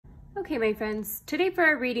Okay, my friends, today for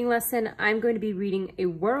our reading lesson, I'm going to be reading A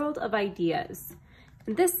World of Ideas.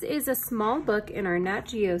 And this is a small book in our Nat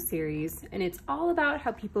Geo series, and it's all about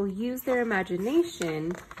how people use their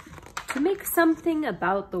imagination to make something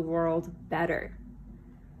about the world better.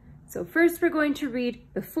 So first we're going to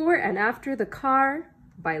read Before and After the Car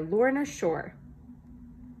by Lorna Shore.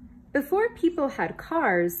 Before people had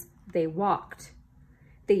cars, they walked.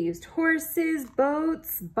 They used horses,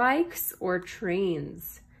 boats, bikes, or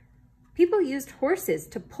trains. People used horses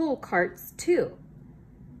to pull carts too.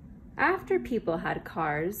 After people had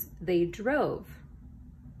cars, they drove.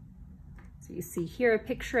 So you see here a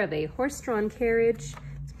picture of a horse-drawn carriage.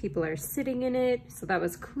 People are sitting in it, so that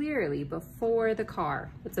was clearly before the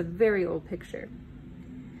car. That's a very old picture.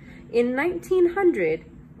 In 1900,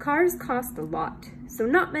 cars cost a lot, so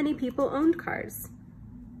not many people owned cars.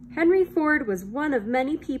 Henry Ford was one of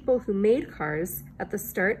many people who made cars at the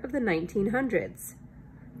start of the 1900s.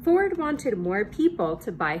 Ford wanted more people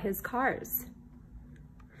to buy his cars.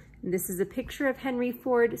 And this is a picture of Henry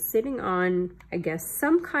Ford sitting on, I guess,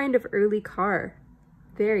 some kind of early car.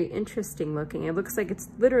 Very interesting looking. It looks like it's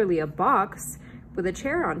literally a box with a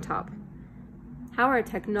chair on top. How our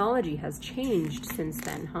technology has changed since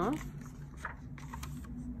then, huh?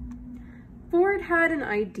 Ford had an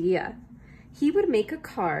idea. He would make a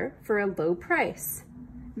car for a low price.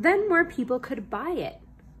 Then more people could buy it.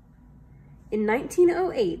 In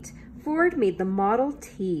 1908, Ford made the Model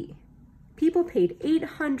T. People paid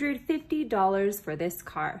 $850 for this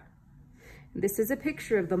car. This is a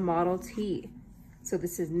picture of the Model T. So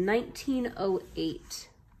this is 1908.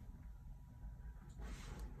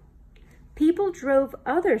 People drove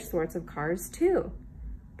other sorts of cars too,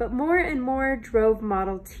 but more and more drove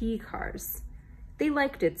Model T cars. They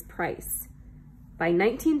liked its price. By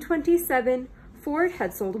 1927, Ford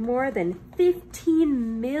had sold more than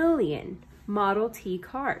 15 million Model T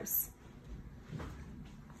cars.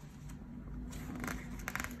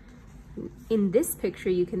 In this picture,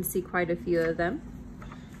 you can see quite a few of them.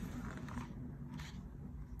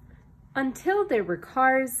 Until there were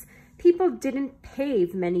cars, people didn't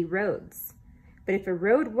pave many roads. But if a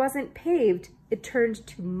road wasn't paved, it turned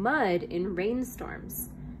to mud in rainstorms.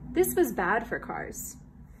 This was bad for cars.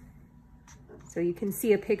 So you can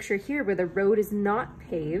see a picture here where the road is not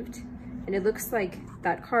paved, and it looks like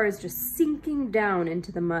that car is just sinking down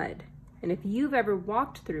into the mud. And if you've ever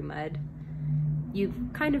walked through mud, you've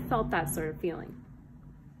kind of felt that sort of feeling.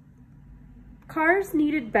 Cars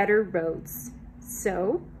needed better roads,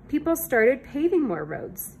 so people started paving more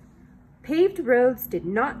roads. Paved roads did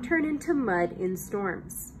not turn into mud in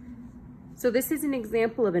storms. So this is an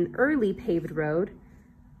example of an early paved road.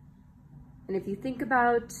 And if you think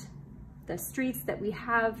about the streets that we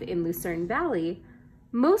have in Lucerne Valley,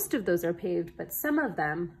 most of those are paved, but some of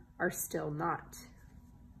them are still not.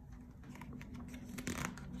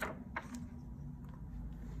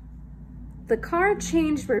 The car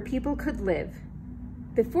changed where people could live.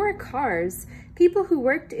 Before cars, people who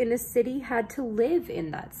worked in a city had to live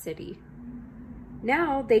in that city.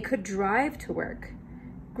 Now they could drive to work.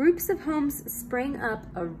 Groups of homes sprang up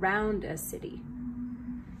around a city.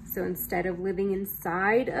 So instead of living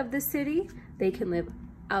inside of the city, they can live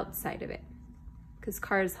outside of it, because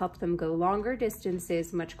cars help them go longer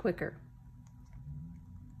distances much quicker.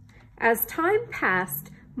 As time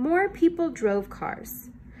passed, more people drove cars.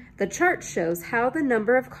 The chart shows how the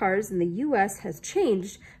number of cars in the US has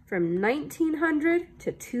changed from 1900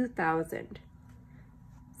 to 2000.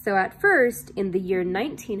 So at first, in the year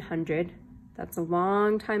 1900, that's a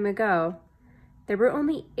long time ago, there were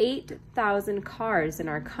only 8,000 cars in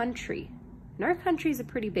our country. And our country's a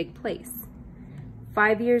pretty big place.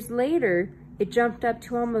 5 years later, it jumped up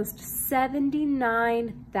to almost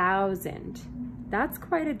 79,000. That's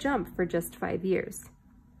quite a jump for just 5 years.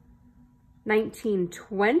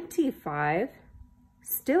 1925,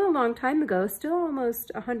 still a long time ago, still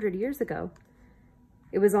almost 100 years ago,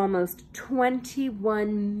 it was almost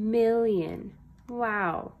 21 million.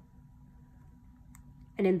 Wow.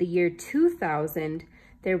 And in the year 2000,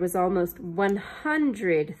 there was almost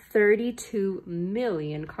 132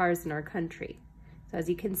 million cars in our country. So as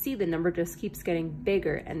you can see, the number just keeps getting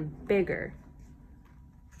bigger and bigger.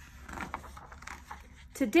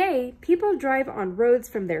 Today, people drive on roads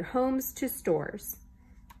from their homes to stores.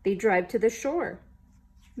 They drive to the shore.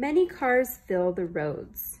 Many cars fill the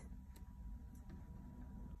roads.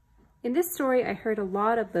 In this story, I heard a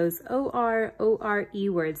lot of those OR, ORE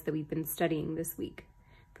words that we've been studying this week.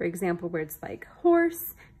 For example, words like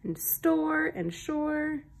horse and store and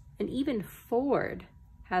shore, and even Ford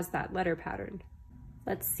has that letter pattern.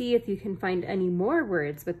 Let's see if you can find any more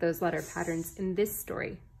words with those letter patterns in this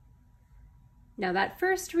story. Now that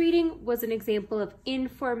first reading was an example of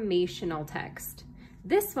informational text.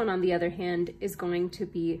 This one, on the other hand, is going to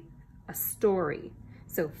be a story,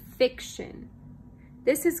 so fiction.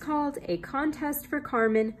 This is called A Contest for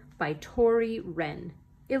Carmen by Tori Wren,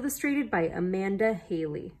 illustrated by Amanda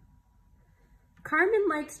Haley. Carmen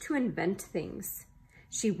liked to invent things.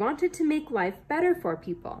 She wanted to make life better for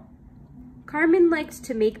people. Carmen liked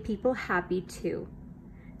to make people happy too,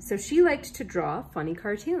 so she liked to draw funny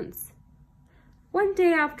cartoons. One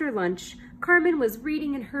day after lunch, Carmen was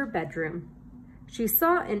reading in her bedroom. She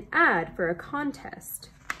saw an ad for a contest.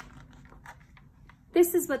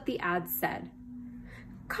 This is what the ad said.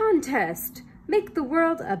 Contest! Make the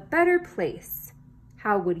world a better place.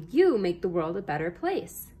 How would you make the world a better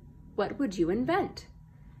place? What would you invent?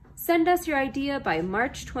 Send us your idea by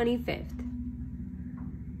March 25th.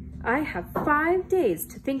 I have 5 days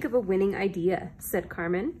to think of a winning idea, said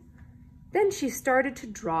Carmen. Then she started to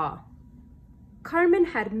draw. Carmen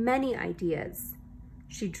had many ideas.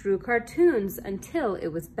 She drew cartoons until it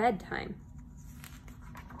was bedtime.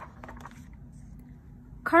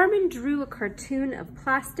 Carmen drew a cartoon of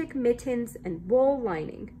plastic mittens and wool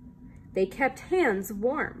lining. They kept hands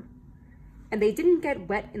warm, and they didn't get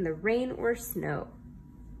wet in the rain or snow.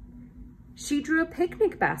 She drew a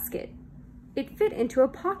picnic basket. It fit into a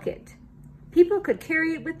pocket. People could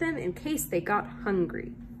carry it with them in case they got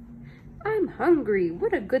hungry. I'm hungry.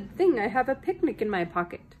 What a good thing I have a picnic in my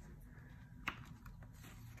pocket.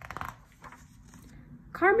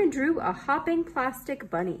 Carmen drew a hopping plastic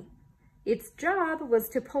bunny. Its job was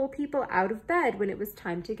to pull people out of bed when it was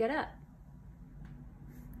time to get up.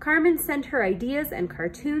 Carmen sent her ideas and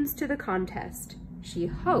cartoons to the contest. She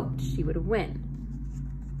hoped she would win.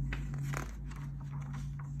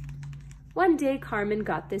 One day, Carmen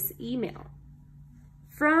got this email.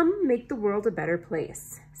 From Make the World a Better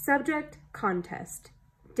Place. Subject, contest.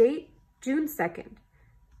 Date, June 2nd.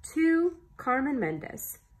 To Carmen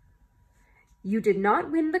Mendez. You did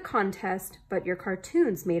not win the contest, but your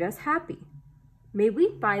cartoons made us happy. May we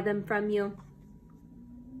buy them from you?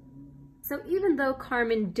 So even though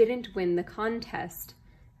Carmen didn't win the contest,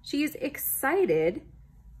 she is excited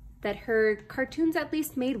that her cartoons at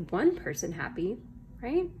least made one person happy,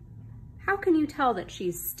 right? How can you tell that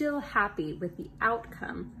she's still happy with the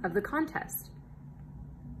outcome of the contest?